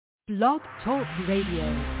Blog Talk Radio.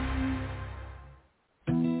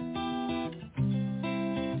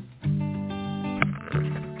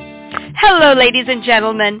 Hello, ladies and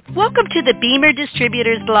gentlemen. Welcome to the Beamer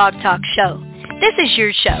Distributors Blog Talk Show. This is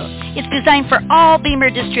your show. It's designed for all Beamer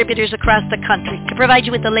distributors across the country to provide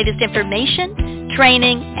you with the latest information,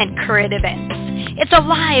 training, and current events. It's a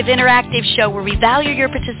live, interactive show where we value your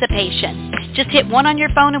participation. Just hit 1 on your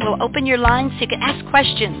phone and we'll open your lines so you can ask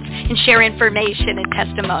questions and share information and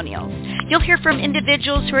testimonials. You'll hear from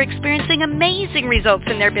individuals who are experiencing amazing results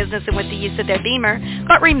in their business and with the use of their Beamer.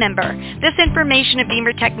 But remember, this information and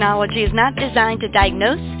Beamer technology is not designed to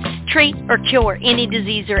diagnose, treat, or cure any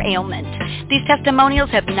disease or ailment. These testimonials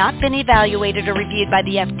have not been evaluated or reviewed by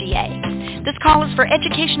the FDA. This call is for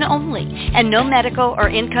education only, and no medical or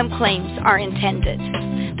income claims are intended.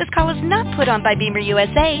 This call is not put on by Beamer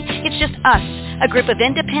USA. It's just us, a group of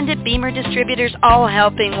independent Beamer distributors all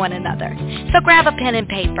helping one another. So grab a pen and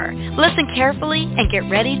paper, listen carefully, and get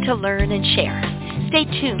ready to learn and share. Stay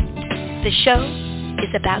tuned. The show is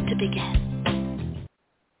about to begin.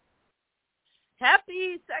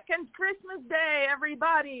 Happy second Christmas Day,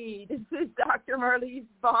 everybody. This is Dr. Marlice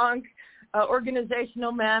Cyndy,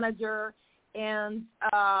 organizational manager and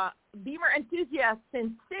Beamer enthusiast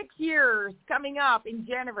since 6 years, coming up in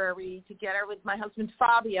January together with my husband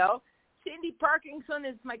Fabio. Cindy Parkinson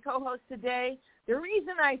is my co-host today. The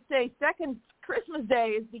reason I say second Christmas Day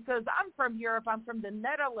is because I'm from Europe. I'm from the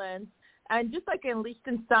Netherlands. And just like in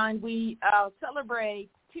Liechtenstein, we celebrate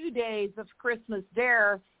 2 days of Christmas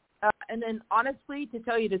there. And then, honestly, to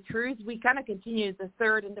tell you the truth, we kind of continue the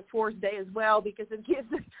third and the fourth day as well because it gives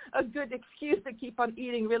a good excuse to keep on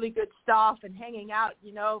eating really good stuff and hanging out,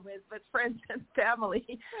 with friends and family.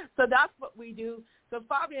 So that's what we do. So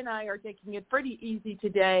Fabi and I are taking it pretty easy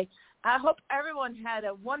today. I hope everyone had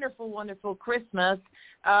a wonderful, wonderful Christmas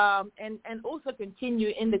and also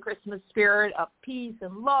continue in the Christmas spirit of peace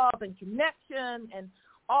and love and connection and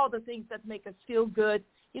all the things that make us feel good.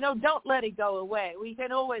 Don't let it go away. We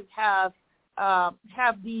can always have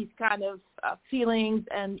these kind of feelings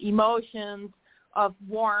and emotions of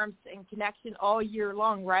warmth and connection all year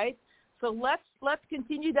long, right? So let's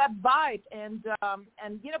continue that vibe and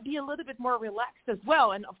be a little bit more relaxed as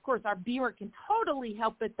well. And of course, our Beamer can totally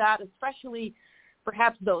help with that, especially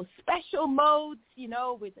perhaps those special modes,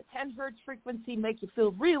 with the 10 hertz frequency, make you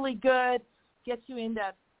feel really good, get you in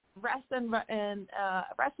that rest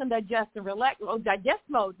and digest and relax. Oh, digest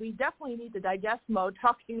mode. We definitely need the digest mode.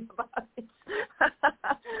 Talking about it.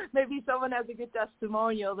 Maybe someone has a good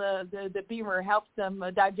testimonial. The Beamer helps them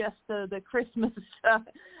digest the Christmas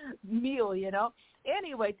meal.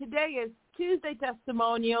 Anyway, today is Tuesday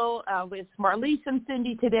testimonial with Marlice and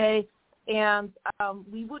Cyndy today, and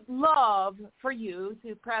we would love for you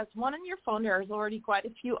to press 1 on your phone. There's already quite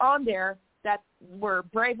a few on there that were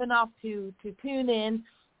brave enough to tune in.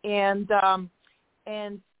 And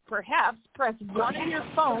perhaps press 1 on your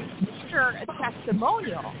phone to share a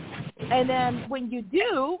testimonial. And then when you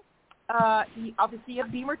do, you obviously a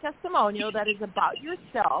Beamer testimonial that is about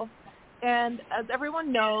yourself. And as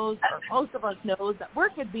everyone knows, or most of us knows, that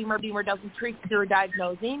work at Beamer doesn't treat, cure, or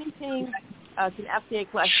diagnose anything. It's an FDA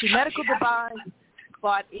Class 2 medical device,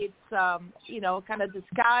 but it's, kind of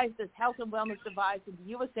disguised as health and wellness device in the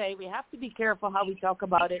USA. We have to be careful how we talk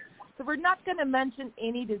about it. So we're not going to mention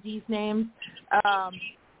any disease names,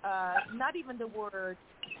 not even the word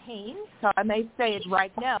pain. So I may say it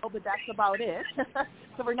right now, but that's about it.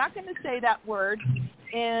 So we're not going to say that word.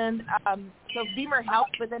 And so Beamer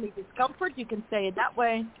helps with any discomfort. You can say it that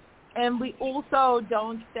way. And we also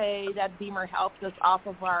don't say that Beamer helps us off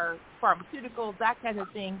of our pharmaceuticals, that kind of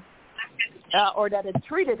thing. Or that it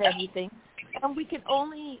treated anything. And we can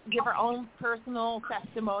only give our own personal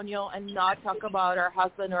testimonial and not talk about our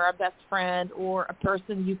husband or our best friend or a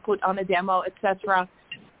person you put on a demo, etc.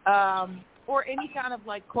 Or any kind of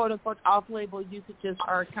quote-unquote off-label usages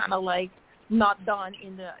are kind of not done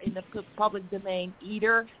in the public domain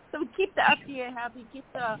either. So keep the FDA happy, keep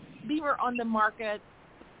the Beamer on the market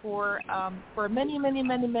for many, many,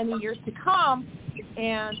 many, many years to come,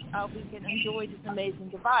 and we can enjoy this amazing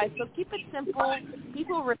device. So keep it simple.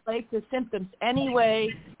 People relate to symptoms anyway,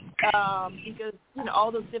 because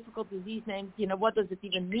all those difficult disease names. What does it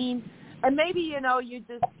even mean? And maybe you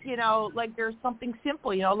just there's something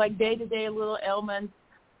simple. Like day-to-day little ailments.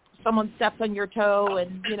 Someone steps on your toe,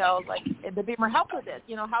 and the Beamer help with it.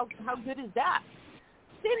 How good is that?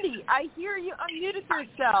 Cyndy, I hear you unmuted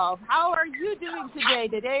yourself. How are you doing today,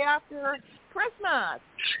 the day after Christmas?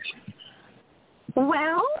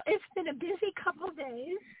 Well, it's been a busy couple of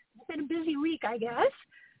days. It's been a busy week, I guess.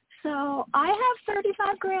 So I have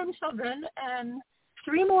 35 grandchildren, and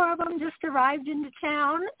 3 more of them just arrived into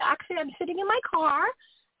town. Actually, I'm sitting in my car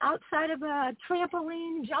outside of a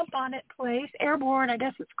trampoline jump-on-it place, Airborne, I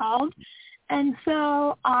guess it's called. And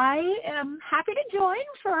so I am happy to join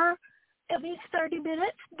for at least 30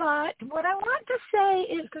 minutes. But what I want to say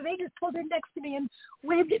is, because they just pulled in next to me and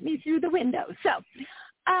waved at me through the window. So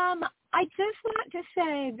I just want to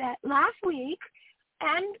say that last week,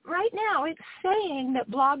 and right now it's saying that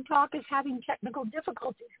Blog Talk is having technical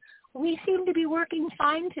difficulties. We seem to be working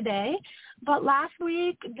fine today, but last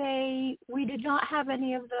week we did not have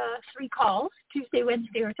any of the 3 calls, Tuesday,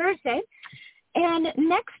 Wednesday, or Thursday. And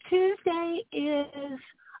next Tuesday is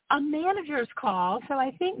a manager's call, so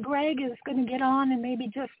I think Greg is going to get on and maybe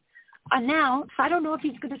just announce. I don't know if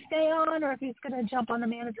he's going to stay on or if he's going to jump on the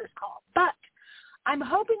manager's call. But I'm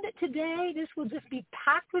hoping that today this will just be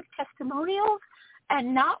packed with testimonials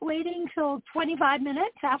and not waiting till 25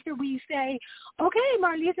 minutes after we say, okay,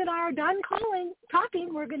 Marlice and I are done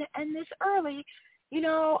talking, we're going to end this early. You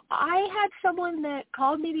know, I had someone that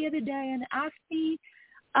called me the other day and asked me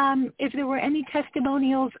if there were any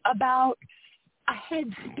testimonials about a head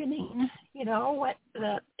spinning, you know, what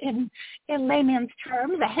in layman's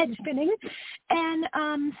terms, a head spinning.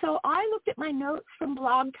 And so I looked at my notes from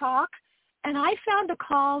Blog Talk, and I found a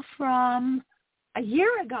call from a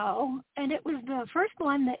year ago, and it was the first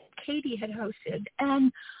one that Katie had hosted.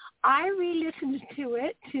 And I re-listened to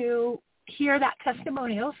it to hear that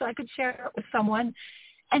testimonial so I could share it with someone.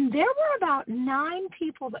 And there were about 9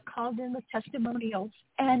 people that called in with testimonials,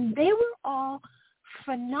 and they were all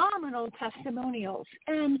phenomenal testimonials.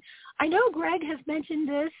 And I know Greg has mentioned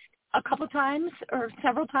this a couple times or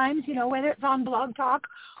several times, you know, whether it's on Blog Talk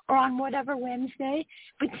or on whatever Wednesday.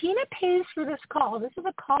 Bettina pays for this call. This is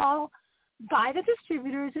a call by the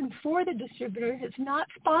distributors and for the distributors. It's not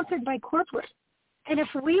sponsored by corporate. And if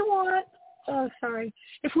we want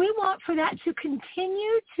for that to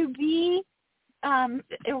continue to be,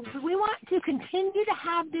 if we want to continue to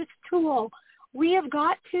have this tool, we have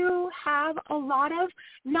got to have a lot of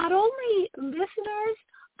not only listeners,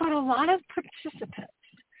 but a lot of participants.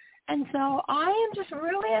 And so I am just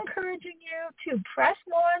really encouraging you to press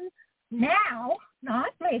 1 now,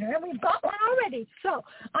 not later. And we've got one already. So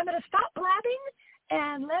I'm going to stop blabbing,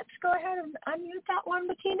 and let's go ahead and unmute that one,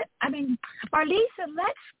 Marlice, and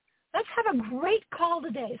let's have a great call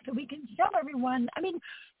today so we can show everyone. I mean,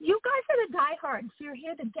 you guys are the diehards. You're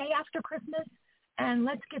here the day after Christmas, and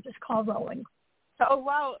let's get this call rolling. Oh,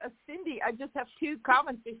 wow. Cyndy, I just have 2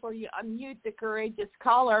 comments before you unmute the courageous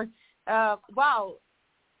caller. Wow.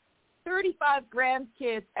 35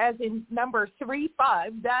 grandkids, as in number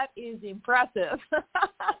 35. That is impressive.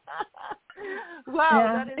 Wow.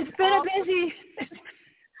 Yeah, that is it's been awesome. a busy.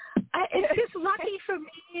 It's just lucky for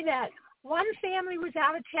me that one family was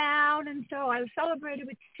out of town, and so I celebrated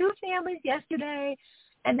with 2 families yesterday,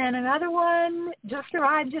 and then another one just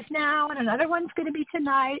arrived just now, and another one's going to be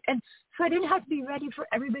tonight, and so I didn't have to be ready for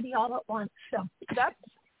everybody all at once. So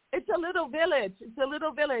it's a little village. It's a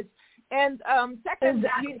little village. And second,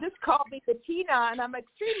 exactly. You just called me Bettina, and I'm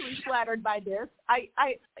extremely flattered by this. I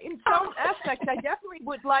in some aspects, I definitely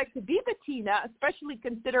would like to be Bettina, especially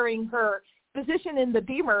considering her position in the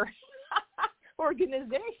Beamer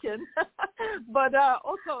organization, but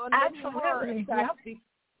also on many more aspects,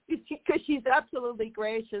 because she's absolutely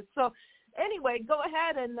gracious. So anyway, go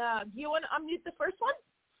ahead, and do you want to unmute the first one?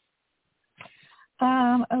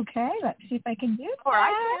 Okay, let's see if I can do that. All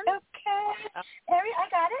right. Okay. I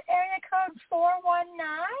got it. Area code 419.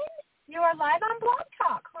 You are live on Blog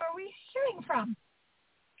Talk. Where are we shooting from?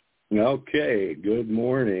 Okay, good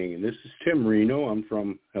morning. This is Tim Reno. I'm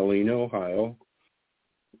from Helena, Ohio.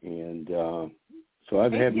 And so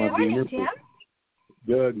I've had my Beamer.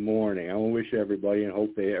 Good morning. I want to wish everybody and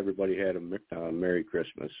hope everybody had a Merry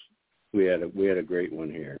Christmas. We had a great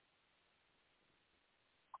one here.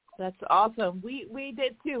 That's awesome. We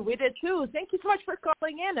did too. Thank you so much for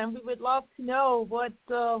calling in, and we would love to know what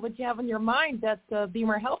you have on your mind that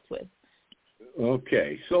Beamer helped with.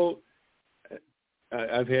 Okay, so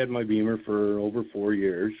I've had my Beamer for over 4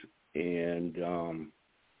 years, and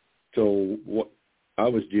so what I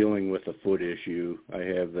was dealing with a foot issue. I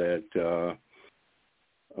have that.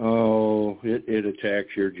 It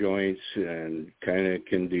attacks your joints and kind of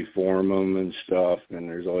can deform them and stuff, and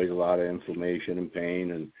there's always a lot of inflammation and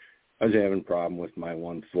pain, and I was having a problem with my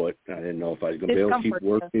one foot. I didn't know if I was going to be able to keep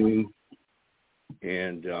working.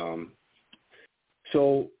 And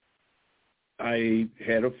so I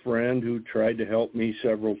had a friend who tried to help me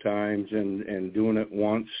several times, and doing it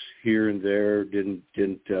once here and there didn't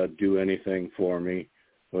do anything for me.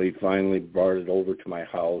 Well, he finally brought it over to my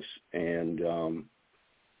house, and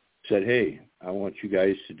said, hey, I want you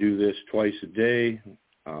guys to do this twice a day.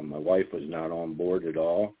 My wife was not on board at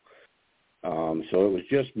all. So it was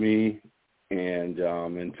just me, and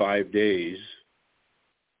in 5 days,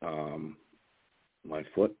 my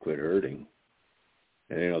foot quit hurting.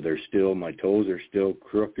 And, my toes are still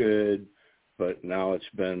crooked, but now it's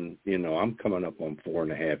been, I'm coming up on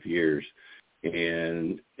 4.5 years,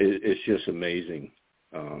 and it's just amazing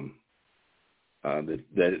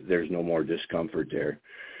that there's no more discomfort there.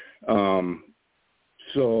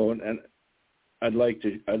 So, and I'd like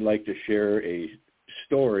to share a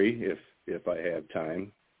story if I have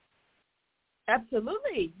time.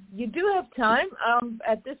 Absolutely. You do have time.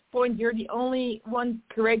 At this point, you're the only one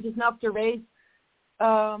courageous enough to raise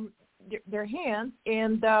their hands,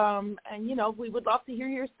 and we would love to hear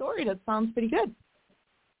your story. That sounds pretty good.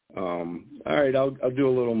 All right, I'll do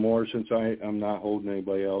a little more since I'm not holding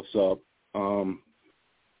anybody else up.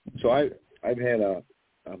 So I've had a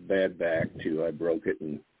bad back too. I broke it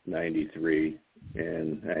in '93,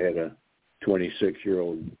 and I had a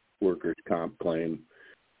 26-year-old workers' comp claim,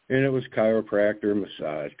 and it was chiropractor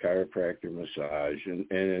massage, and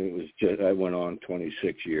it was just, I went on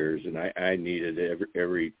 26 years, and I needed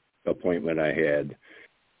every appointment I had.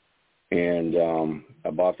 And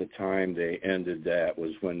about the time they ended that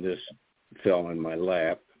was when this fell in my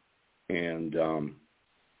lap. And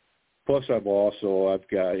plus I've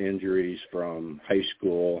got injuries from high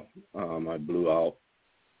school. I blew out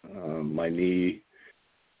my knee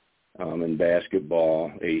in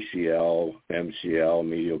basketball, ACL, MCL,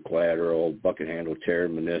 medial collateral, bucket handle tear,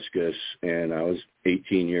 meniscus, and I was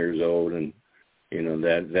 18 years old, and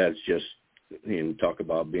that's just, talk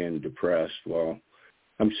about being depressed. Well,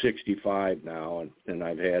 I'm 65 now, and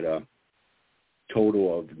I've had a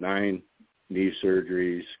total of 9 knee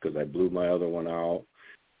surgeries because I blew my other one out.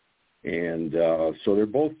 And so they're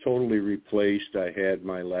both totally replaced. I had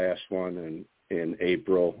my last one in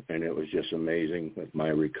April, and it was just amazing with my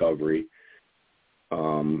recovery.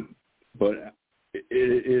 But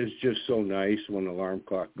it is just so nice when the alarm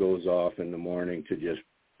clock goes off in the morning to just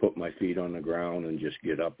put my feet on the ground and just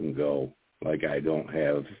get up and go. Like I don't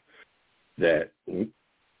have that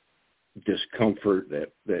discomfort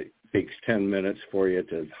that takes 10 minutes for you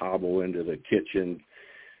to hobble into the kitchen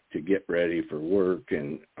to get ready for work.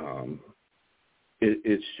 And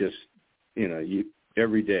it's just,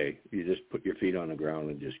 every day you just put your feet on the ground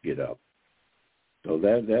and just get up. So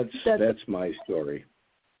that's my story.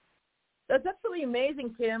 That's absolutely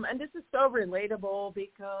amazing, Tim. And this is so relatable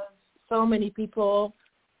because so many people,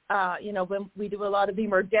 when we do a lot of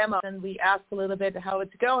Beamer demos and we ask a little bit how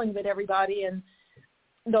it's going with everybody, and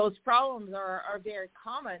those problems are very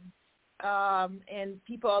common. And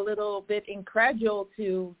people are a little bit incredulous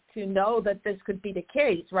to know that this could be the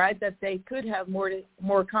case, right? That they could have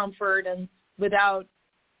more comfort and without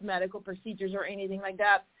medical procedures or anything like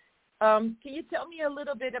that. Can you tell me a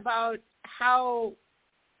little bit about how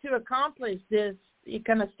to accomplish this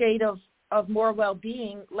kind of state of more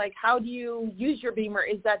well-being? Like, how do you use your Beamer?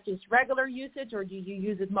 Is that just regular usage, or do you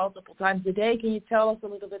use it multiple times a day? Can you tell us a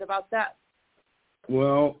little bit about that?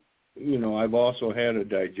 Well, I've also had a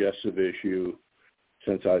digestive issue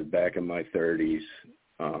since I was back in my 30s.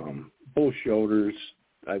 Both shoulders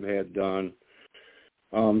I've had done.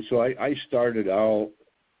 So I started out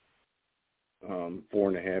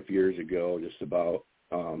 4.5 years ago, just about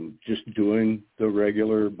just doing the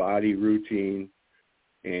regular body routine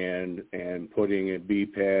and putting a B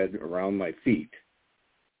pad around my feet.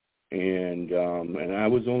 And I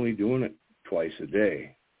was only doing it twice a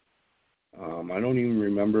day. I don't even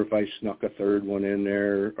remember if I snuck a third one in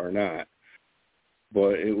there or not,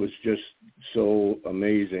 but it was just so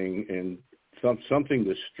amazing, and something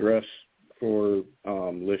to stress for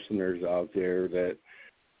listeners out there that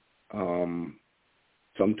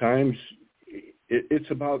sometimes it's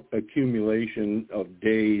about accumulation of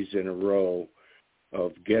days in a row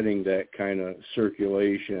of getting that kind of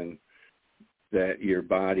circulation that your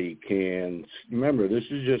body can. Remember, this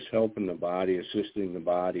is just helping the body, assisting the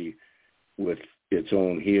body with its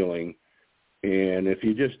own healing. And if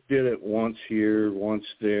you just did it once here, once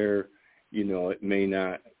there, it may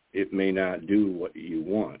not do what you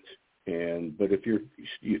want. But if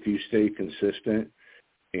you stay consistent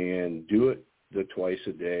and do it the twice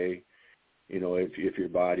a day, if your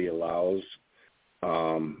body allows,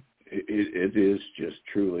 it is just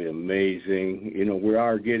truly amazing. We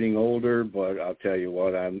are getting older, but I'll tell you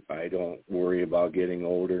what, I don't worry about getting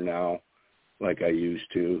older now like I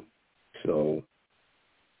used to. So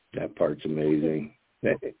that part's amazing.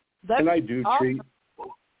 And I do treat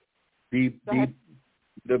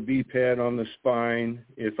the B pad on the spine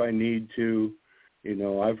if I need to.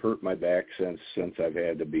 I've hurt my back since I've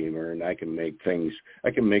had the Beamer, and I can make things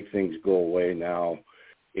go away now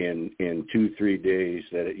in 2-3 days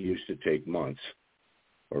that it used to take months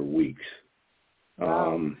or weeks.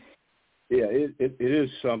 Wow. It is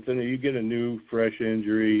something. You get a new fresh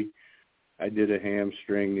injury. I did a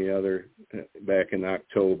hamstring back in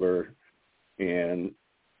October, and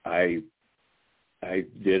I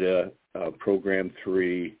did a program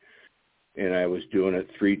 3, and I was doing it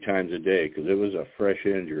 3 times a day because it was a fresh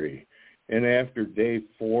injury. And after day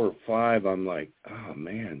 4 or 5, I'm like, oh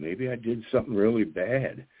man, maybe I did something really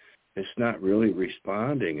bad. It's not really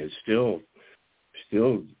responding. It's still, I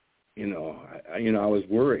was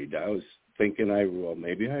worried. I was thinking,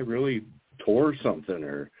 maybe I really tore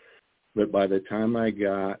something, but by the time I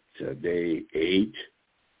got to day 8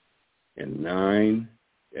 and 9,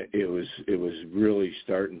 it was really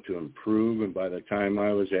starting to improve. And by the time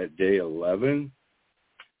I was at day 11,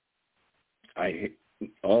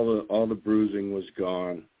 all the bruising was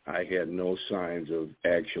gone. I had no signs of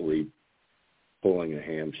actually pulling a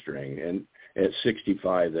hamstring. And at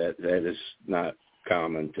 65, that is not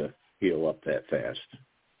common to heal up that fast.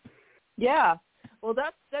 Yeah. Well,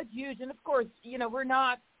 that's huge. And of course, we're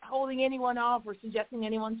not holding anyone off or suggesting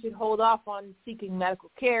anyone should hold off on seeking medical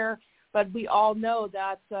care, but we all know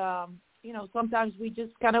that, sometimes we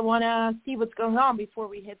just kind of want to see what's going on before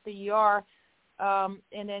we hit the ER.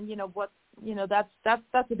 And then,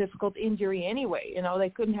 that's a difficult injury anyway. They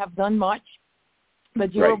couldn't have done much,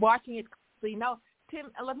 but you were watching it closely. Now,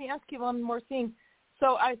 Tim, let me ask you one more thing.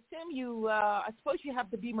 So I assume I suppose you have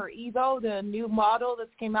the Beamer Evo, the new model that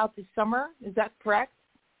came out this summer. Is that correct?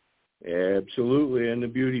 Absolutely. And the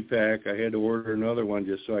beauty pack. I had to order another one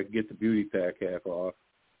just so I could get the beauty pack half off.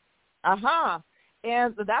 Uh-huh.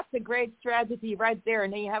 And so that's a great strategy right there.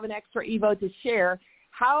 And then you have an extra Evo to share.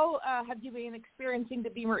 How have you been experiencing the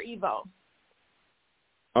Beamer Evo?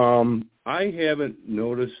 I haven't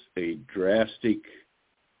noticed a drastic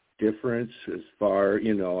difference as far,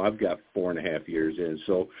 I've got 4.5 years in,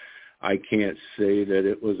 so I can't say that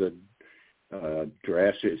it was a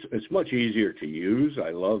drastic. It's much easier to use.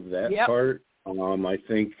 I love that part. I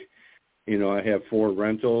think, I have 4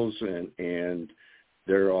 rentals, and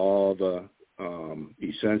they're all the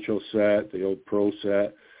essential set, the old pro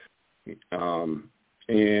set,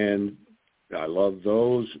 and I love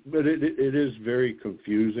those, but it is very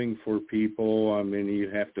confusing for people. I mean, you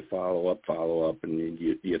have to follow up, and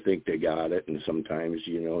you think they got it, and sometimes,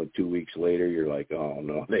 2 weeks later, you're like, oh,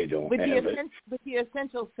 no, they don't have it. With the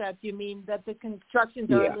essential set, you mean that the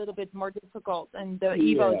constructions are a little bit more difficult, and the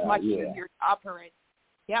Evo is much easier to operate.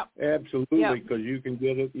 Yeah, absolutely, because you can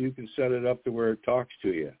get it, you can set it up to where it talks to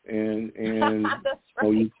you, and that's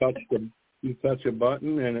right. you touch a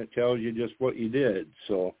button, and it tells you just what you did,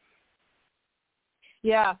 so.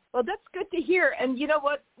 Yeah, well, that's good to hear. And you know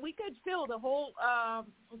what? We could fill the whole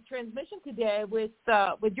transmission today with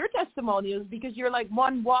your testimonials, because you're like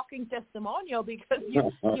one walking testimonial, because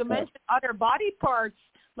you mentioned other body parts,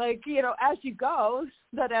 like, as you go,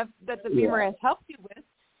 that the Beamer has helped you with.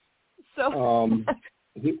 So,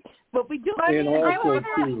 but we do. I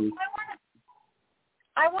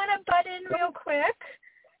want to butt in real quick.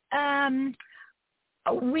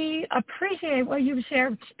 We appreciate what you've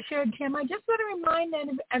shared, Tim. I just want to remind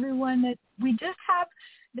everyone that we just have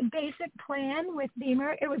the basic plan with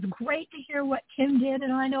Beamer. It was great to hear what Tim did,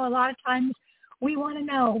 and I know a lot of times we want to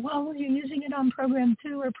know, well, were you using it on program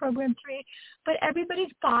 2 or program 3? But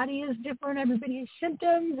everybody's body is different. Everybody's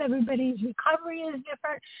symptoms, everybody's recovery is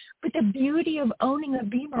different. But the beauty of owning a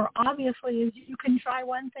Beamer, obviously, is you can try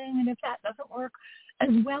one thing, and if that doesn't work as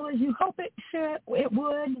well as you hope it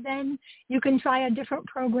would, then you can try a different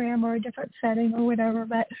program or a different setting or whatever.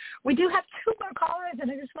 But we do have 2 more callers, and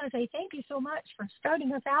I just want to say thank you so much for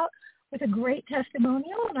starting us out with a great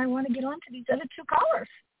testimonial, and I want to get on to these other 2 callers.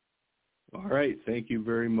 All right. Thank you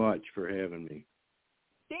very much for having me.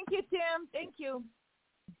 Thank you, Tim. Thank you.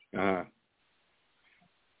 So,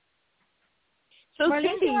 Marlice,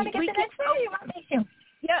 Cyndy, you want to get the next one, or you want me to?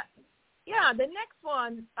 Yeah, the next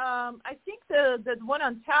one, I think the one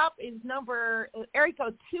on top is number area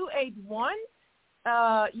code 281.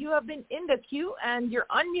 You have been in the queue, and you're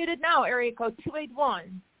unmuted now, area code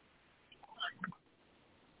 281.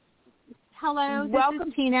 Hello, welcome. This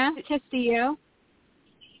is Tina Castillo.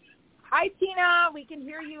 Hi, Tina. We can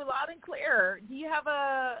hear you loud and clear. Do you have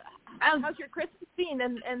how's your Christmas been,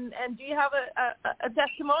 and do you have a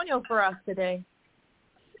testimonial for us today?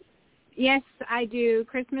 Yes, I do.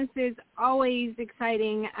 Christmas is always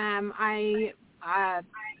exciting. I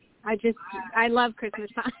love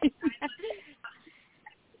Christmas time.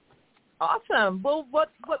 Awesome. Well,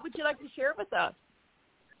 what would you like to share with us?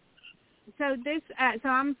 so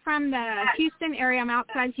I'm from the Houston area. I'm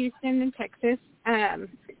outside Houston in Texas.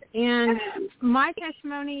 And my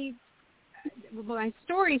testimony, my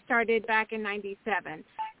story started back in 97.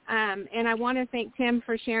 And I want to thank Tim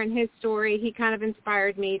for sharing his story. He kind of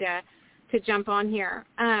inspired me to jump on here.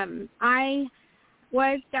 I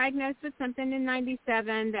was diagnosed with something in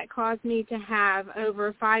 97 that caused me to have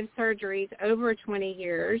over 5 surgeries over 20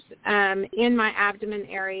 years in my abdomen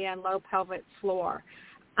area and low pelvic floor.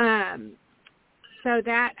 So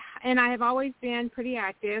that, and I have always been pretty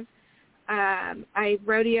active. I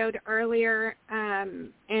rodeoed earlier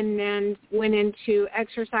and then went into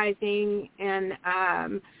exercising and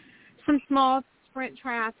some small sprint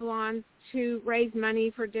triathlons to raise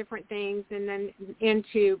money for different things, and then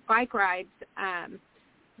into bike rides,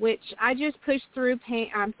 which I just pushed through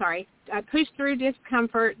I pushed through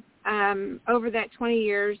discomfort over that 20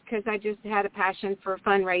 years because I just had a passion for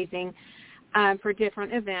fundraising for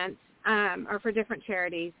different events or for different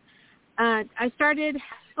charities. I started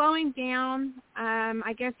slowing down,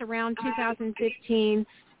 I guess, around 2015.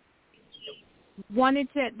 Was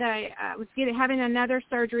having another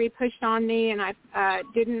surgery pushed on me, and I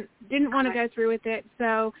didn't want to go through with it.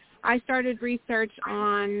 So I started research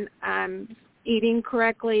on eating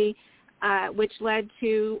correctly, which led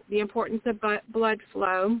to the importance of blood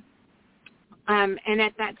flow. And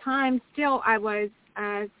at that time, still I was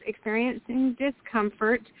experiencing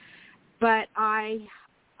discomfort, but I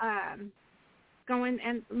going,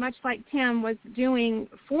 and much like Tim, was doing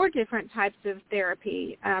 4 different types of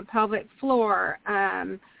therapy, pelvic floor,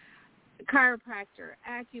 chiropractor,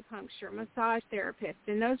 acupuncture, massage therapist,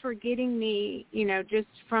 and those were getting me, just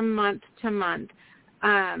from month to month.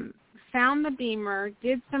 Found the Beamer,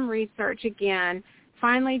 did some research again,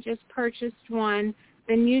 finally just purchased one,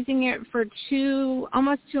 been using it for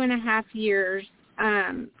almost 2.5 years,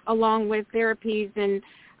 along with therapies and,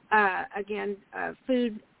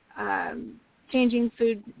 food, changing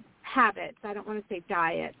food habits. I don't want to say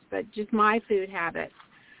diets, but just my food habits.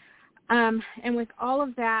 And with all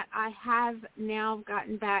of that, I have now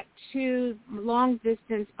gotten back to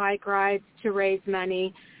long-distance bike rides to raise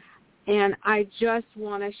money, and I just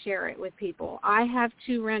want to share it with people. I have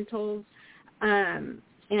 2 rentals, and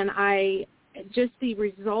the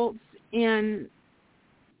results in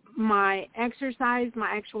my exercise,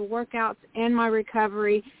 my actual workouts, and my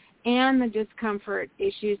recovery, and the discomfort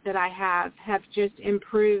issues that I have just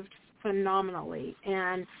improved phenomenally.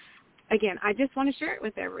 And again, I just want to share it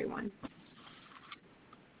with everyone.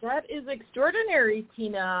 That is extraordinary,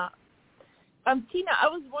 Tina. Tina, I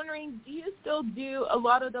was wondering, do you still do a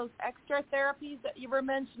lot of those extra therapies that you were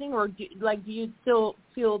mentioning, or do you still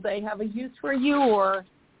feel they have a use for you, or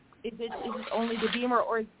is it only the Beamer,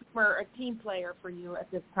 or is Beamer a team player for you at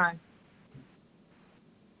this time?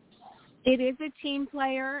 It is a team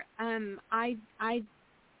player. I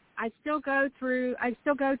still go to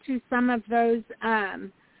some of those.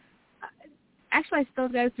 Actually, I still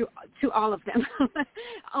go to all of them.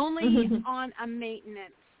 Only on a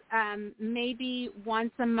maintenance. Maybe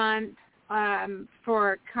once a month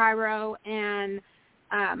for chiro and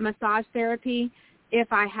massage therapy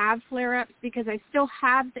if I have flare-ups, because I still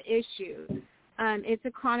have the issue. It's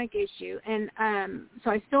a chronic issue, and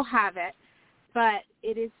so I still have it. But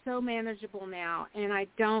it is so manageable now, and I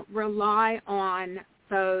don't rely on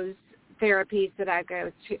those therapies that I go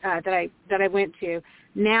to that I went to.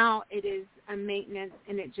 Now it is a maintenance,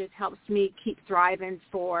 and it just helps me keep thriving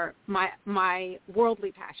for my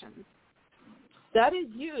worldly passions. That is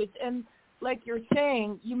huge, and like you're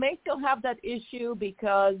saying, you may still have that issue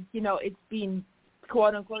because it's been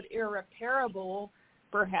quote unquote irreparable,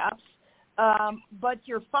 perhaps, but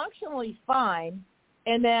you're functionally fine,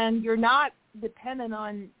 and then you're not dependent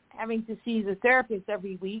on having to see the therapist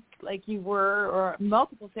every week like you were, or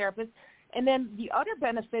multiple therapists. And then the other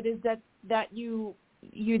benefit is that you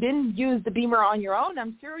didn't use the Beamer on your own.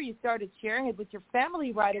 I'm sure you started sharing it with your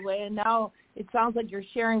family right away, and now it sounds like you're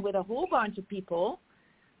sharing with a whole bunch of people.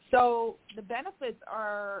 So the benefits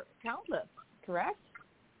are countless, correct?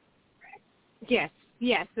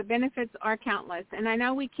 Yes, the benefits are countless. And I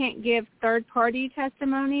know we can't give third-party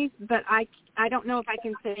testimonies, but I don't know if I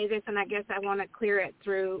can say this, and I guess I want to clear it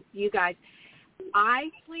through you guys. I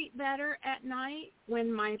sleep better at night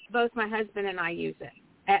when both my husband and I use it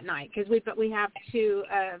at night, because we have 2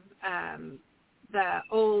 of the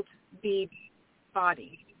old B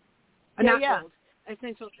body. Old.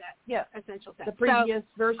 Essential set. Yeah. Essential set. The previous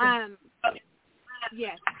version.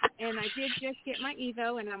 Yes, and I did just get my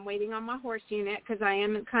Evo, and I'm waiting on my horse unit because I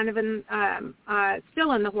am kind of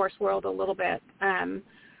still in the horse world a little bit.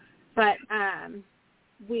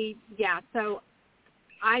 So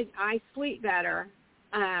I sleep better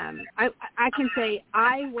I can say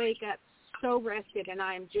I wake up so rested, and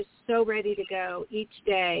I'm just so ready to go each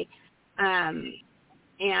day.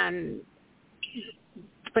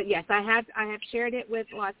 But yes, I have shared it with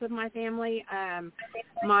lots of my family.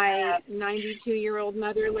 My 92-year-old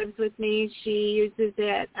mother lives with me. She uses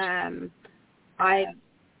it.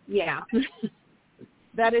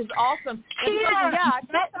 That is awesome.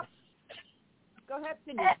 Go ahead,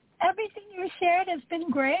 Cindy. Everything you shared has been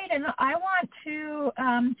great, and I want to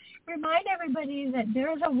remind everybody that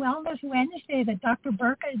there is a Wellness Wednesday that Dr.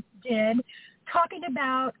 Burka did talking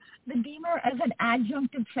about the Beamer as an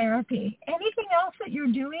adjunctive therapy. Anything else that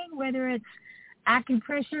you're doing, whether it's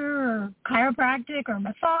acupressure or chiropractic or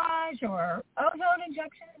massage or ozone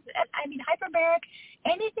injections, hyperbaric,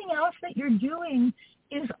 anything else that you're doing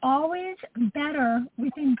is always better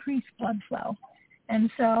with increased blood flow. And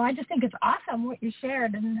so I just think it's awesome what you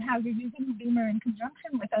shared and how you're using the Beamer in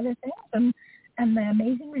conjunction with other things and the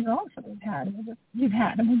amazing results that you've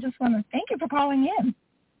had. And we just want to thank you for calling in.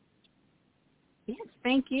 Yes,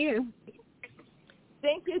 thank you.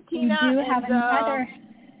 Thank you, Tina. We do have another.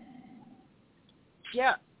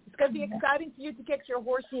 Yeah, it's going to be exciting for you to catch your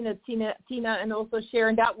horse, Tina, and also share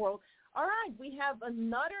in that world. All right, we have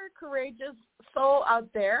another courageous soul out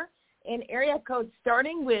there in area code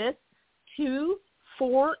starting with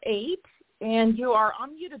 248, and you are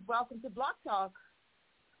unmuted. Welcome to Blog Talk.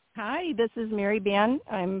 Hi, this is Mary Bann.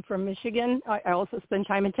 I'm from Michigan. I also spend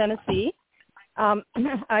time in Tennessee.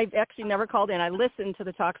 I've actually never called in. I listen to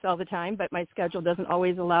the talks all the time, but my schedule doesn't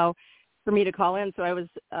always allow for me to call in, so I was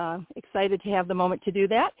excited to have the moment to do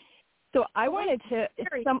that. So I wanted to...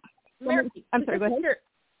 Mary, I'm sorry, go ahead.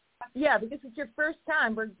 Yeah, because it's your first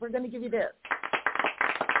time, we're going to give you this.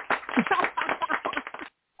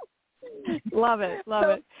 Love it.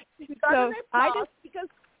 So because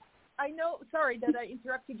I know, sorry that I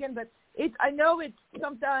interrupt you again, but I know it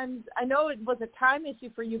was a time issue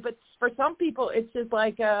for you, but for some people it's just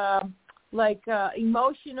like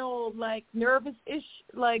emotional, like nervous-ish,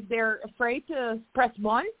 like they're afraid to press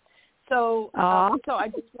 1. So so I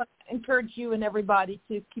just want to encourage you and everybody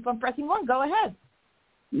to keep on pressing 1. Go ahead.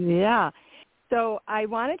 Yeah. So I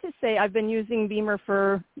wanted to say I've been using Beamer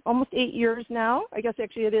for almost 8 years now. I guess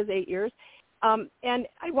actually it is 8 years. And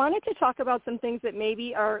I wanted to talk about some things that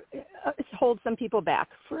maybe hold some people back.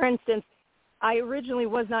 For instance, I originally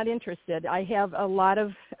was not interested. I have a lot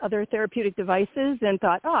of other therapeutic devices and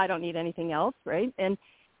thought, I don't need anything else, right? And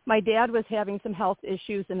my dad was having some health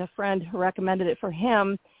issues, and a friend recommended it for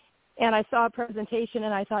him. And I saw a presentation,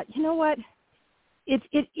 and I thought, you know what? It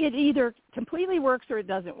either completely works or it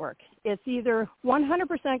doesn't work. It's either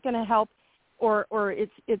 100% going to help, or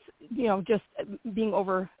it's just being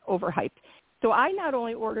overhyped. So I not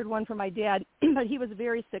only ordered one for my dad, but he was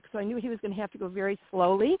very sick, so I knew he was going to have to go very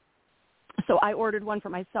slowly. So I ordered one for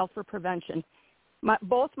myself for prevention.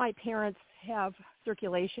 Both my parents have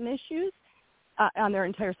circulation issues on their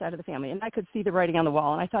entire side of the family, and I could see the writing on the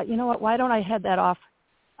wall. And I thought, you know what, why don't I head that off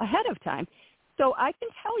ahead of time? So I can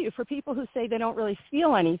tell you, for people who say they don't really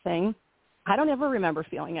feel anything, I don't ever remember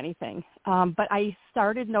feeling anything. But I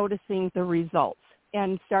started noticing the results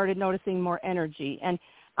and started noticing more energy. And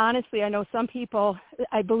honestly, I know some people,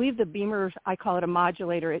 I believe the Beamer, I call it a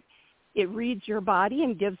modulator. It reads your body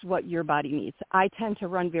and gives what your body needs. I tend to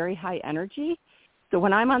run very high energy. So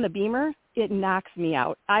when I'm on the Beamer, it knocks me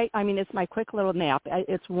out. I mean, it's my quick little nap.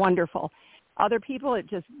 It's wonderful. Other people, it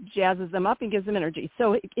just jazzes them up and gives them energy.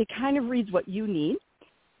 So it kind of reads what you need.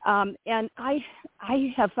 And I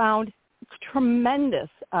have found tremendous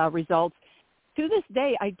results. To this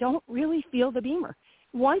day, I don't really feel the Beamer.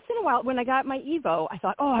 Once in a while, when I got my Evo, I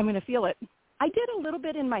thought, I'm going to feel it. I did a little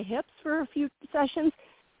bit in my hips for a few sessions,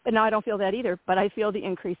 but now I don't feel that either. But I feel the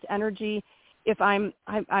increased energy. If I'm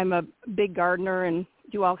a big gardener and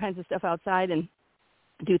do all kinds of stuff outside and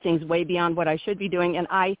do things way beyond what I should be doing, and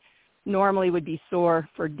I normally would be sore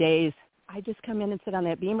for days, I just come in and sit on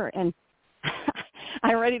that Beamer, and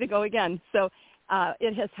I'm ready to go again. So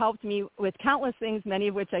it has helped me with countless things, many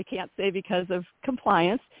of which I can't say because of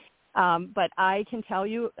compliance. But I can tell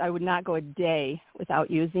you I would not go a day without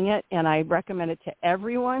using it, and I recommend it to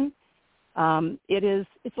everyone.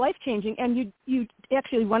 It's life-changing. And you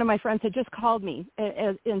actually, one of my friends had just called me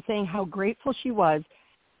and saying how grateful she was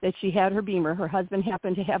that she had her Beamer. Her husband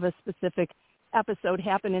happened to have a specific episode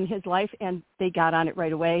happen in his life, and they got on it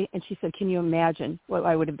right away. And she said, can you imagine what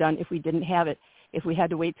I would have done if we didn't have it, if we had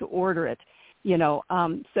to wait to order it?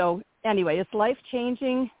 So anyway, it's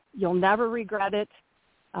life-changing. You'll never regret it.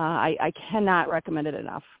 I cannot recommend it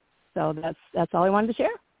enough. So that's all I wanted to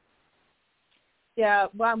share. Yeah,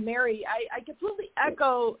 well, Mary, I completely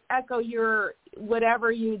echo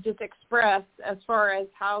whatever you just expressed as far as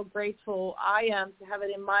how grateful I am to have it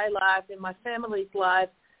in my life, in my family's life,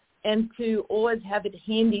 and to always have it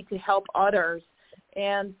handy to help others.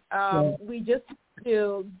 And we just have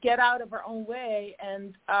to get out of our own way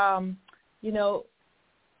and,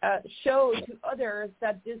 show to others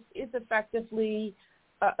that this is effectively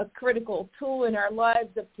a critical tool in our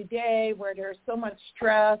lives of today, where there's so much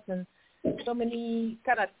stress and so many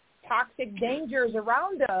kind of toxic dangers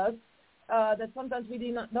around us that sometimes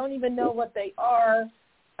we don't even know what they are,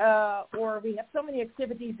 or we have so many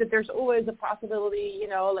activities that there's always a possibility,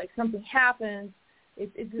 like something happens.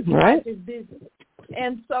 It's right. Life is busy.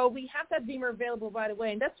 And so we have that Beamer available right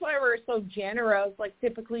away, and that's why we're so generous, like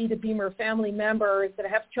typically the Beamer family members that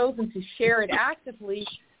have chosen to share it actively.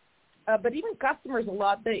 But even customers a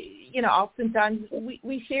lot, oftentimes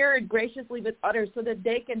we share it graciously with others so that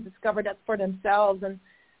they can discover that for themselves and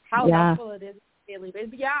how helpful it is on a daily basis.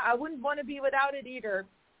 But I wouldn't want to be without it either.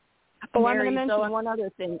 Oh, I'm going to mention one other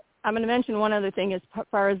thing. As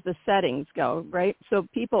far as the settings go, right? So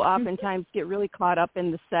people oftentimes get really caught up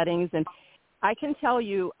in the settings, and I can tell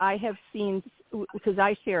you I have seen, because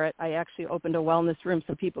I share it, I actually opened a wellness room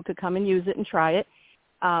so people could come and use it and try it.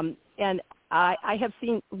 And I have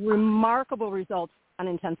seen remarkable results on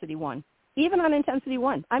Intensity 1, even on Intensity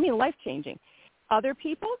 1. I mean, life-changing. Other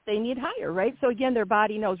people, they need higher, right? So, again, their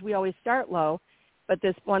body knows we always start low, but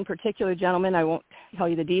this one particular gentleman, I won't tell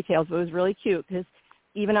you the details, but it was really cute because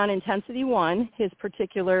even on Intensity 1, his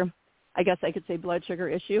particular, I guess I could say blood sugar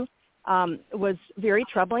issue was very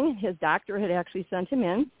troubling. His doctor had actually sent him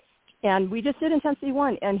in, and we just did Intensity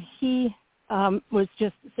 1, and he was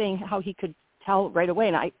just saying how he could tell right away,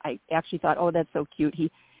 and I actually thought, oh, that's so cute.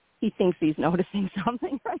 He thinks he's noticing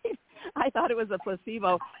something, right? I thought it was a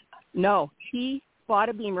placebo. No, he bought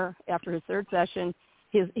a Beamer after his third session.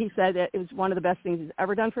 He said that it was one of the best things he's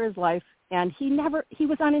ever done for his life, and he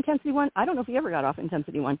was on Intensity 1. I don't know if he ever got off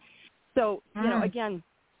Intensity 1. So, again,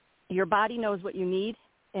 your body knows what you need,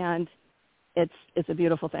 and it's a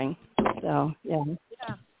beautiful thing. So, yeah.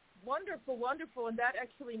 Yeah, wonderful, wonderful. And that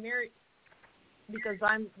actually, Mary, because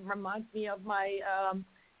reminds me of my,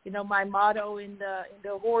 my motto in the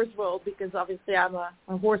horse world, because obviously I'm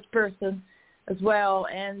a horse person as well.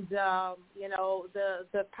 And,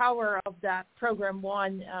 the power of that Program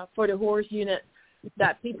 1 for the horse unit,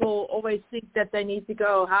 that people always think that they need to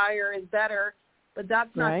go higher is better, but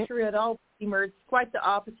that's not true at all. It's quite the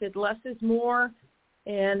opposite. Less is more.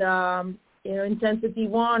 And, Intensity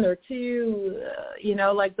 1 or 2,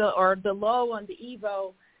 like the low on the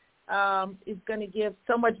Evo, is going to give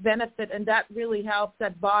so much benefit, and that really helps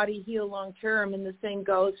that body heal long term. And the same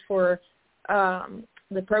goes for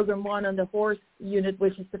the Program 1 on the horse unit,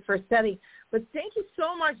 which is the first setting. But thank you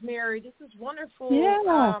so much, Mary. This is wonderful.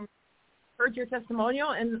 Yeah. Heard your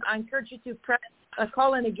testimonial, and I encourage you to press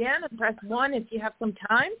call in again and press 1 if you have some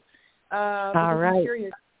time. All right. I'm sure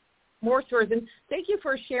you're more stories. And thank you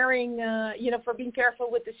for sharing, for being careful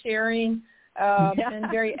with the sharing. And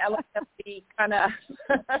very eloquently kind of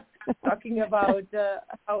talking about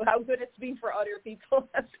how good it's been for other people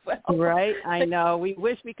as well. Right, I know. We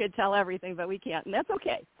wish we could tell everything, but we can't, and that's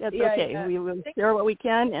okay. That's okay. Yeah. We will share what we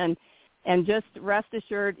can, and just rest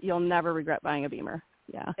assured you'll never regret buying a Beamer.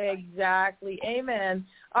 Yeah. Exactly. Amen.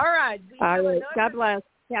 All right. God bless.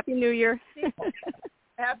 Happy New Year.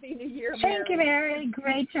 Happy New Year, Mary. Thank you, Mary.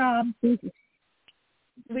 Great job.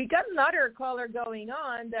 We got another caller going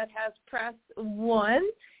on that has pressed 1,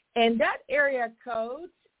 and that area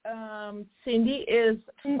code, Cindy, is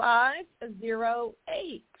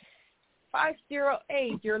 508.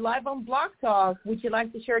 508. You're live on Blog Talk. Would you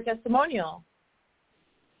like to share a testimonial?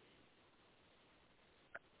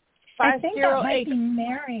 508. I think that might be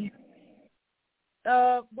Mary.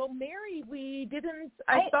 Well, Mary, we didn't.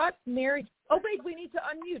 I thought Mary. Oh, wait, we need to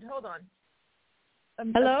unmute. Hold on.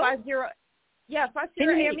 Hello? 508. Yeah, 508. Can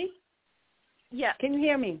you hear me? Yeah. Can you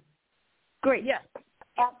hear me? Great. Yes.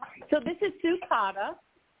 So this is Sue Cotta,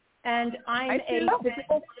 and I'm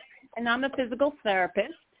a physical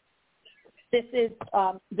therapist. This is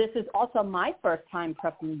also my first time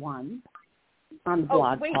pressing 1 on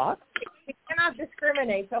Blog Talk. We cannot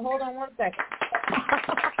discriminate, so hold on one second.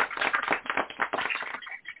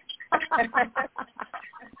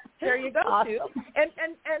 There you go, awesome. Sue. And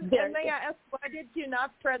may I ask, why did you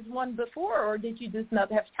not press 1 before, or did you just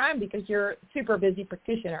not have time because you're a super busy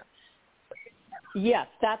practitioner? Yes,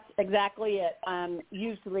 that's exactly it.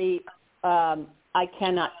 Usually I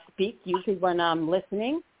cannot speak, usually when I'm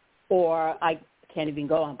listening, or I can't even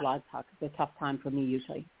go on Blog Talk. It's a tough time for me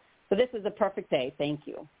usually. So this is a perfect day. Thank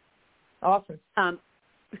you. Awesome.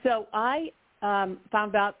 So I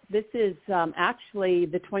found out this is actually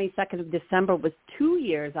the 22nd of December was 2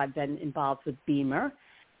 years I've been involved with Beamer,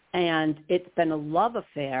 and it's been a love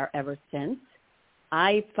affair ever since.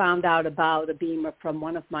 I found out about a Beamer from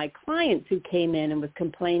one of my clients who came in and was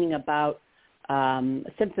complaining about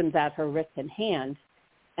symptoms at her wrist and hand,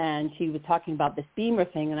 and she was talking about this Beamer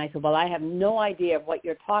thing, and I said, well, I have no idea of what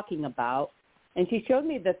you're talking about. And she showed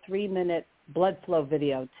me the 3-minute blood flow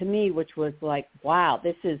video to me, which was like, wow,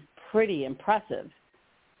 this is pretty impressive.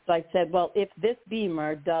 So I said, well, if this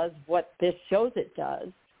Beamer does what this shows it does,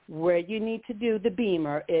 where you need to do the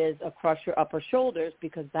Beamer is across your upper shoulders,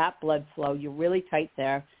 because that blood flow, you're really tight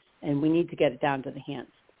there, and we need to get it down to the hands.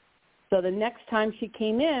 So the next time she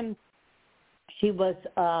came in, she was,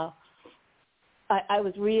 I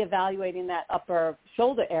was reevaluating that upper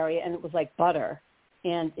shoulder area, and it was like butter.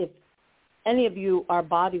 And if any of you are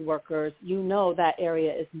body workers, you know that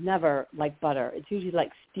area is never like butter. It's usually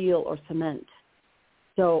like steel or cement.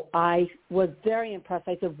 So I was very impressed.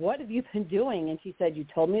 I said, what have you been doing? And she said, you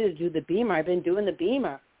told me to do the Beamer. I've been doing the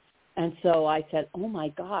Beamer. And so I said, oh, my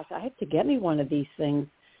gosh, I have to get me one of these things.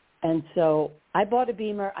 And so I bought a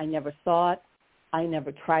Beamer. I never saw it. I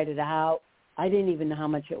never tried it out. I didn't even know how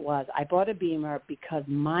much it was. I bought a Beamer because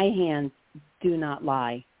my hands do not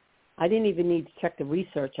lie. I didn't even need to check the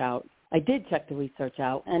research out. I did check the research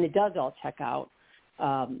out, and it does all check out.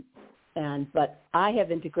 But I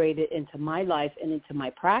have integrated into my life and into my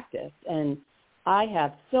practice, and I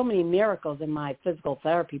have so many miracles in my physical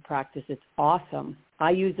therapy practice. It's awesome. I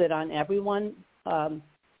use it on everyone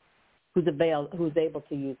who's able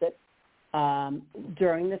to use it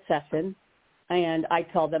during the session, and I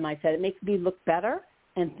told them, I said, it makes me look better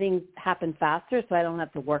and things happen faster, so I don't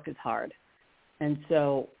have to work as hard. And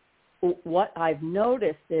so what I've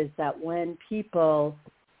noticed is that when people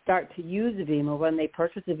start to use a Beamer, when they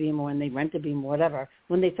purchase a Beamer, when they rent a Beamer, whatever,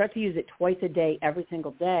 when they start to use it twice a day, every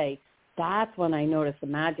single day, that's when I notice the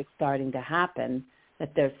magic starting to happen,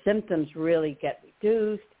 that their symptoms really get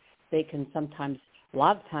reduced. They can sometimes, a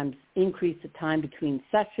lot of times, increase the time between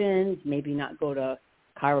sessions, maybe not go to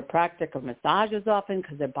chiropractic or massage as often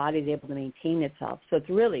because their body's able to maintain itself. So it's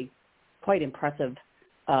really quite impressive.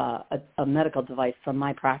 A medical device from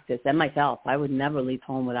my practice and myself. I would never leave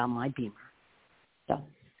home without my Beamer. So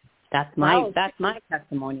that's my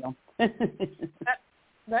testimonial.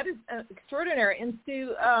 That is extraordinary. And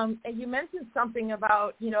Sue, you mentioned something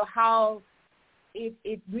about how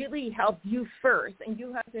it really helped you first, and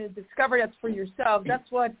you have to discover that for yourself. That's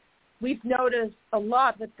what we've noticed a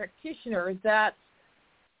lot with practitioners, that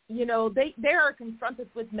they are confronted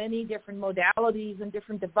with many different modalities and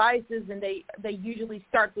different devices, and they usually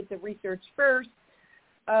start with the research first.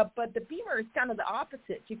 But the Beamer is kind of the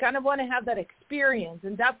opposite. You kind of want to have that experience,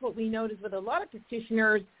 and that's what we notice with a lot of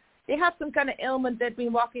practitioners. They have some kind of ailment they've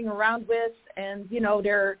been walking around with, and,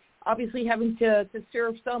 they're obviously having to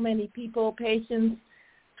serve so many people, patients,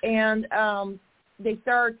 and they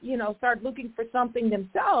start looking for something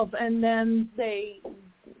themselves, and then they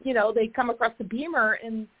come across the Beamer,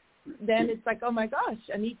 and then it's like, oh my gosh,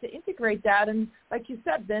 I need to integrate that. And like you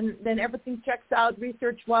said, then everything checks out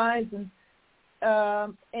research-wise, and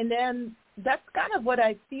then that's kind of what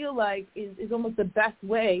I feel like is almost the best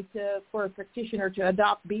way for a practitioner to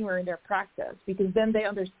adopt Beamer in their practice, because then they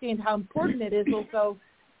understand how important it is also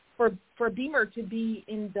for Beamer to be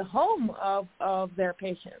in the home of their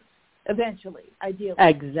patients eventually, ideally.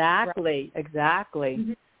 Exactly.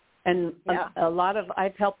 Mm-hmm. And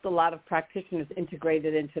I've helped a lot of practitioners integrate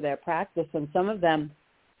it into their practice, and some of them,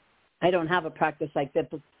 I don't have a practice like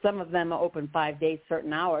that, but some of them are open 5 days,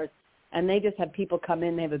 certain hours, and they just have people come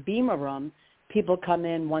in. They have a Beamer room. People come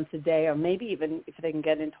in once a day, or maybe even if they can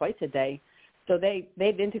get in twice a day. So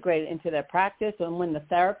they've integrated into their practice, and when the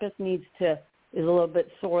therapist is a little bit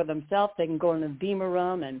sore themselves, they can go in the Beamer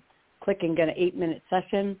room and click and get an 8-minute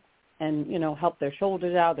session, and help their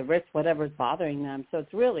shoulders out, the wrists, whatever is bothering them. So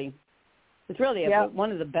it's really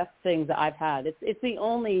one of the best things that I've had. It's the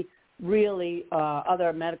only really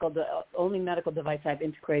medical device I've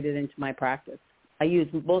integrated into my practice. I use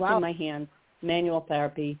both in my hands, manual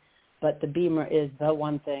therapy, but the Beamer is the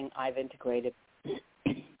one thing I've integrated.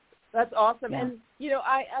 That's awesome. Yeah. And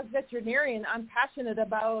I, as a veterinarian, I'm passionate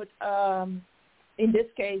about in this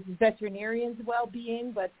case, veterinarians'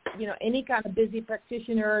 well-being, but, any kind of busy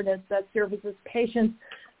practitioner that services patients,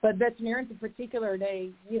 but veterinarians in particular,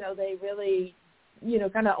 they really,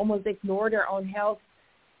 kind of almost ignore their own health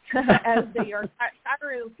as they are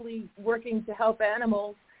tirelessly working to help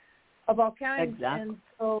animals of all kinds. Exactly. And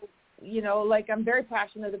so, I'm very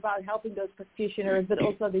passionate about helping those practitioners, but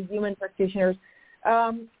also the human practitioners.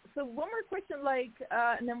 So one more question,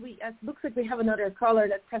 and then it looks like we have another caller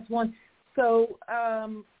that pressed 1. So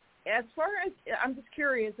as far as, I'm just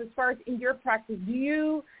curious, as far as in your practice, do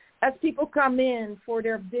you, as people come in for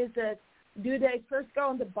their visit, do they first go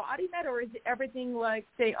on the body mat, or is everything like,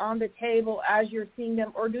 say, on the table as you're seeing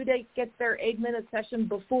them, or do they get their 8-minute session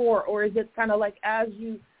before, or is it kind of like as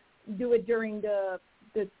you do it during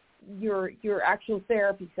your actual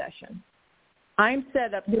therapy session? I'm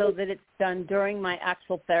set up so that it's done during my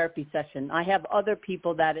actual therapy session. I have other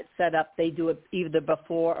people that it's set up, they do it either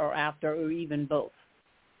before or after or even both.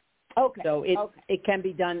 Okay. So it can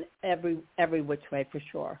be done every which way for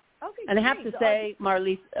sure. Okay. And I have to say,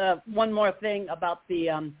 Marlice, one more thing about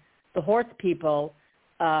the horse people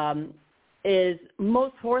is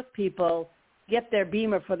most horse people get their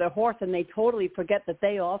beamer for their horse and they totally forget that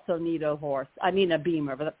they also need a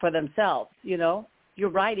beamer for themselves, you know. You're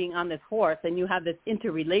riding on this horse and you have this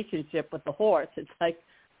interrelationship with the horse. It's like,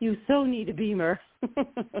 you so need a beamer.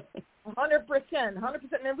 100%.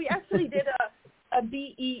 And we actually did a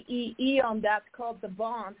BEEE on that called The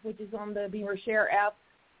Bond, which is on the Beamer Share app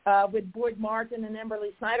with Boyd Martin and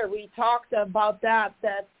Amberly Snyder. We talked about that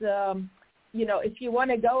you know, if you want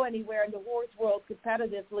to go anywhere in the horse world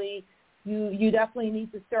competitively, you definitely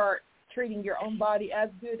need to start treating your own body as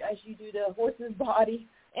good as you do the horse's body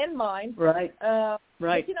and mine. Right.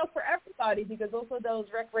 But, you know, for everybody, because also those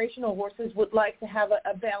recreational horses would like to have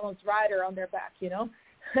a balanced rider on their back, you know.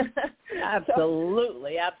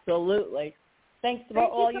 Absolutely. Thanks for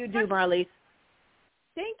all you do, Marlice.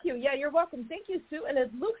 Thank you. Yeah, you're welcome. Thank you, Sue. And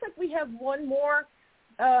it looks like we have one more.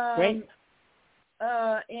 Great.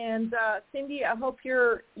 And Cindy, I hope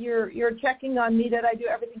you're checking on me that I do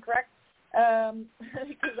everything correct,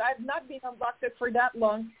 because I've not been on BlockTalk for that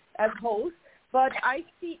long as host. But I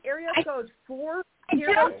see area code 402.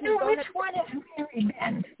 I don't know which one is Mary,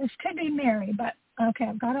 Ben. This could be Mary, but okay,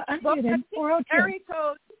 I've got to unmute it. 402. Area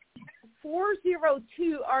code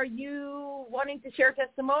 402. Are you wanting to share a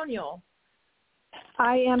testimonial?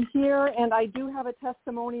 I am here, and I do have a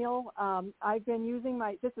testimonial. I've been using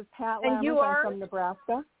this is Pat Lammers. I'm from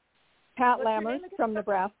Nebraska. Pat Lammers from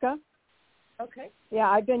Nebraska. Okay. Yeah,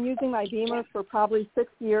 I've been using my beamer for probably 6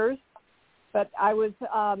 years, but I was,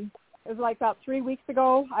 it was like about 3 weeks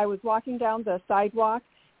ago, I was walking down the sidewalk,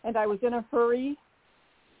 and I was in a hurry,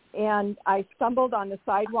 and I stumbled on the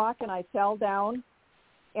sidewalk, and I fell down,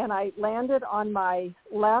 and I landed on my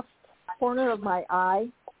left corner of my eye.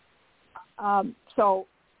 So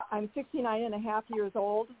I'm 69 and a half years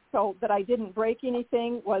old, so that I didn't break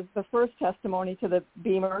anything was the first testimony to the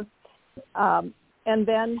beamer. And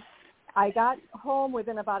then I got home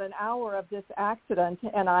within about an hour of this accident,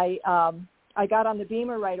 and I got on the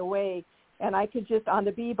beamer right away, and I could just, on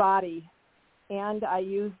the bee body, and I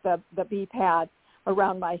used the bee pad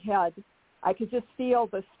around my head, I could just feel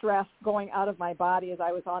the stress going out of my body as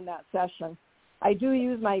I was on that session. I do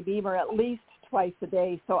use my beamer at least twice a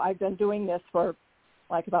day, so I've been doing this for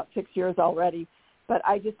like about 6 years already. But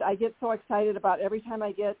I get so excited about every time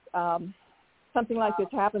I get something like this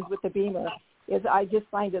happens with the beamer. I just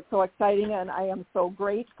find it so exciting, and I am so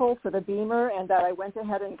grateful for the beamer and that I went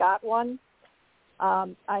ahead and got one.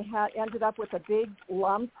 I ended up with a big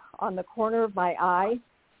lump on the corner of my eye,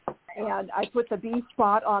 and I put the bee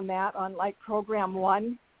spot on that on like program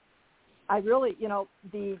 1. I really,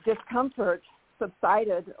 the discomfort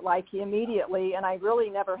subsided like immediately, and I really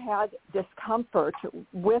never had discomfort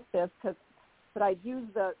with this but I'd use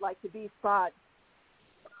the bee spot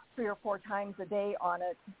 3 or 4 times a day on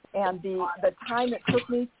it, and the time it took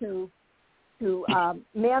me to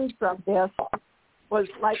mend from this was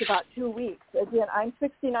like about 2 weeks. Again, I'm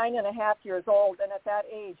 69 and a half years old, and at that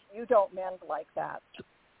age, you don't mend like that,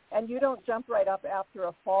 and you don't jump right up after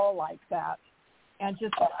a fall like that. And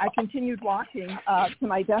I continued walking to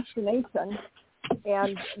my destination,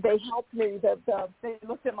 and they helped me. They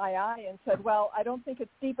looked at my eye and said, well, I don't think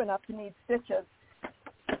it's deep enough to need stitches.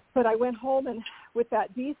 But I went home, and with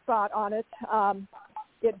that bee spot on it,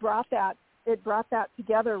 it brought that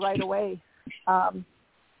together right away.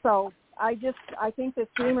 So I think this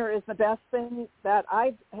beamer is the best thing that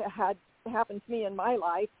I've had happen to me in my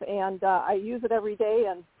life, and I use it every day,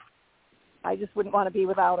 and I just wouldn't want to be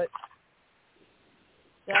without it.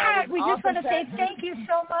 We just want to say thank you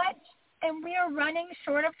so much. And we are running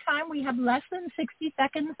short of time. We have less than 60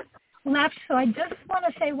 seconds left. So I just want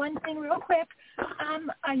to say one thing real quick.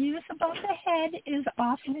 Our use above the head is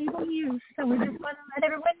off-label use. So we just want to let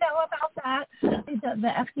everyone know about that. The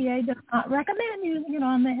FDA does not recommend using it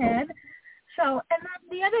on the head. So, and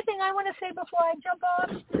then the other thing I want to say before I jump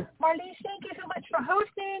off, Marlice, thank you so much for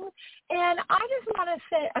hosting. And I just want to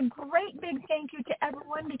say a great big thank you to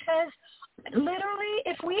everyone, because literally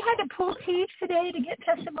if we had to pull teeth today to get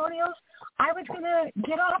testimonials, I was going to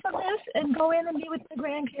get off of this and go in and be with the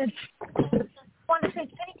grandkids. I want to say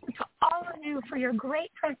thank you to all of you for your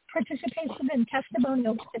great participation in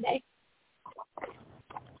testimonials today.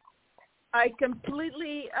 I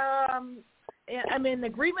completely I'm in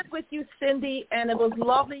agreement with you, Cyndy, and it was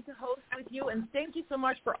lovely to host with you. And thank you so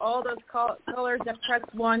much for all those callers that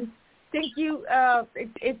pressed 1. Thank you.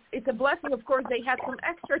 It's a blessing. Of course, they had some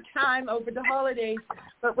extra time over the holidays,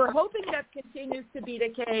 but we're hoping that continues to be the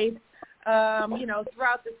case,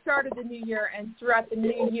 throughout the start of the new year and throughout the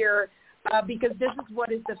new year, because this is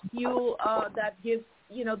what is the fuel that gives,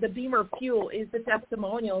 the Beamer fuel is the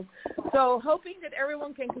testimonials. So hoping that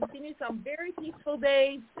everyone can continue some very peaceful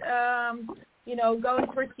days, going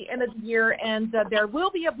towards the end of the year. And there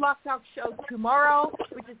will be a Blog Talk show tomorrow,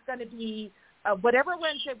 which is going to be whatever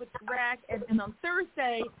Wednesday with Greg, and then on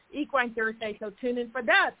Thursday, Equine Thursday. So tune in for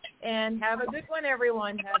that. And have a good one,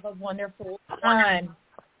 everyone. Have a wonderful time.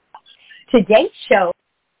 Today's show.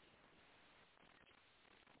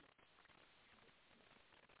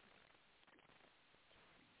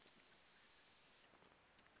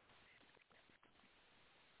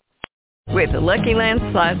 With the Lucky Land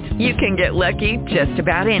Slots, you can get lucky just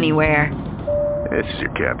about anywhere. This is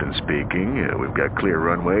your captain speaking. We've got clear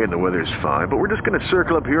runway and the weather's fine, but we're just going to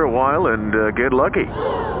circle up here a while and get lucky.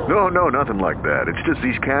 No, nothing like that. It's just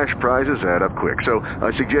these cash prizes add up quick. So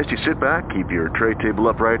I suggest you sit back, keep your tray table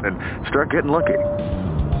upright, and start getting lucky.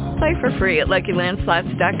 Play for free at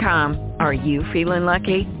LuckyLandSlots.com. Are you feeling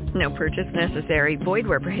lucky? No purchase necessary. Void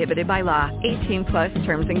where prohibited by law. 18+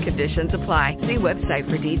 terms and conditions apply. See website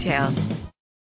for details.